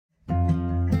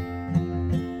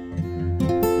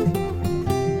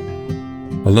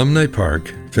Alumni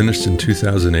Park, finished in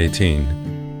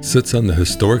 2018, sits on the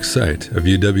historic site of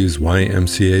UW's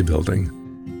YMCA building.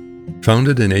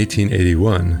 Founded in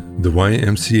 1881, the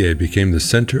YMCA became the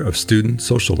center of student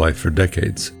social life for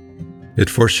decades.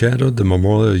 It foreshadowed the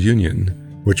Memorial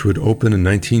Union, which would open in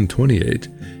 1928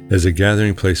 as a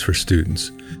gathering place for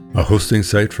students, a hosting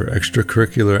site for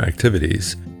extracurricular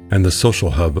activities, and the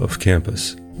social hub of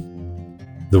campus.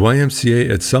 The YMCA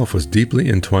itself was deeply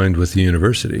entwined with the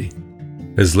university.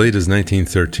 As late as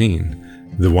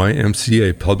 1913, the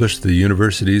YMCA published the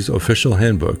university's official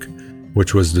handbook,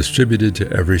 which was distributed to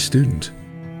every student.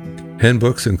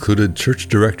 Handbooks included church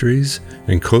directories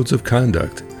and codes of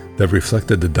conduct that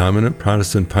reflected the dominant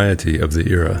Protestant piety of the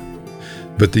era.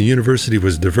 But the university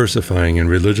was diversifying in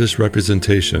religious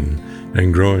representation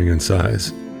and growing in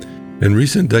size. In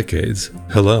recent decades,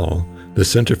 Hillel, the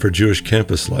Center for Jewish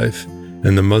Campus Life,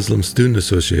 and the Muslim Student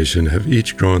Association have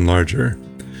each grown larger.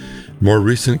 More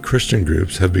recent Christian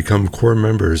groups have become core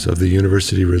members of the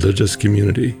university religious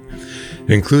community,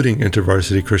 including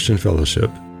InterVarsity Christian Fellowship,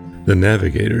 the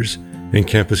Navigators, and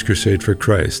Campus Crusade for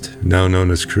Christ, now known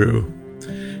as CRU.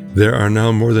 There are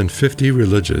now more than 50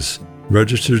 religious,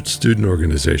 registered student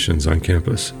organizations on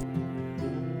campus.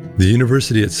 The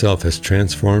university itself has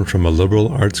transformed from a liberal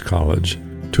arts college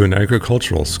to an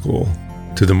agricultural school,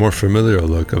 to the more familiar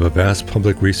look of a vast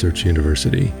public research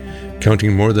university,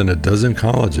 counting more than a dozen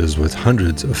colleges with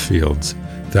hundreds of fields,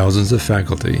 thousands of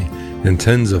faculty, and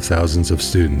tens of thousands of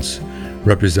students,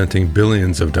 representing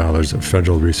billions of dollars of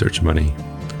federal research money.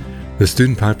 The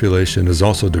student population is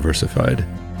also diversified,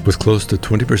 with close to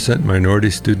 20% minority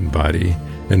student body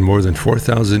and more than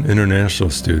 4,000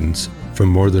 international students from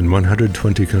more than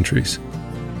 120 countries.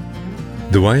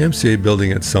 The YMCA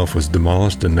building itself was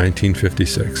demolished in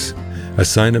 1956, a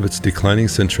sign of its declining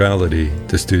centrality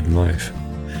to student life.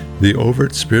 The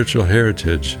overt spiritual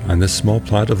heritage on this small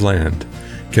plot of land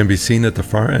can be seen at the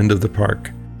far end of the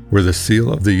park, where the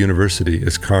seal of the university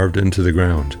is carved into the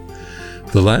ground.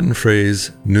 The Latin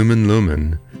phrase Numen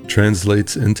Lumen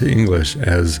translates into English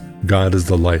as God is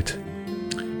the light.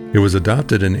 It was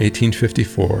adopted in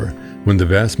 1854 when the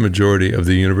vast majority of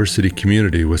the university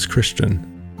community was Christian.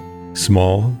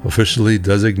 Small, officially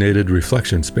designated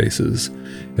reflection spaces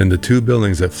in the two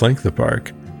buildings that flank the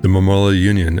park, the Memorial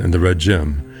Union and the Red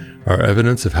Gym, are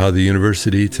evidence of how the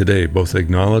university today both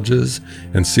acknowledges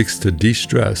and seeks to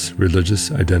de-stress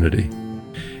religious identity.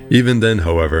 Even then,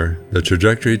 however, the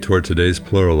trajectory toward today's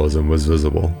pluralism was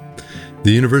visible.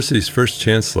 The university's first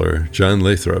chancellor, John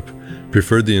Lathrop,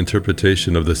 preferred the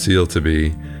interpretation of the seal to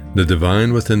be, "The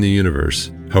divine within the universe,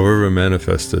 however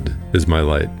manifested, is my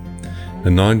light," a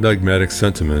non-dogmatic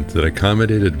sentiment that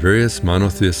accommodated various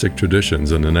monotheistic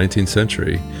traditions in the 19th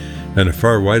century and a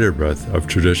far wider breadth of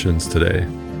traditions today.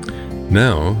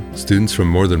 Now, students from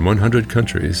more than 100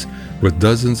 countries, with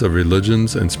dozens of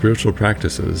religions and spiritual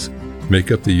practices,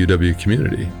 make up the UW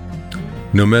community.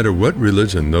 No matter what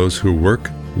religion those who work,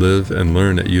 live, and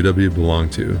learn at UW belong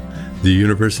to, the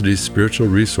university's spiritual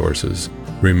resources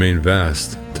remain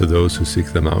vast to those who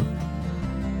seek them out.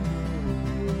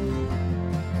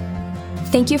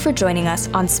 Thank you for joining us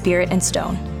on Spirit and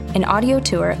Stone, an audio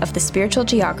tour of the spiritual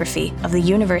geography of the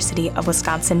University of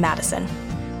Wisconsin-Madison.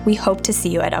 We hope to see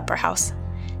you at Upper House.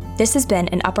 This has been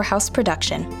an Upper House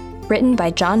production, written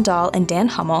by John Dahl and Dan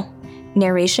Hummel,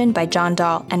 narration by John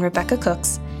Dahl and Rebecca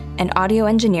Cooks, and audio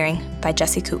engineering by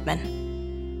Jesse Koopman.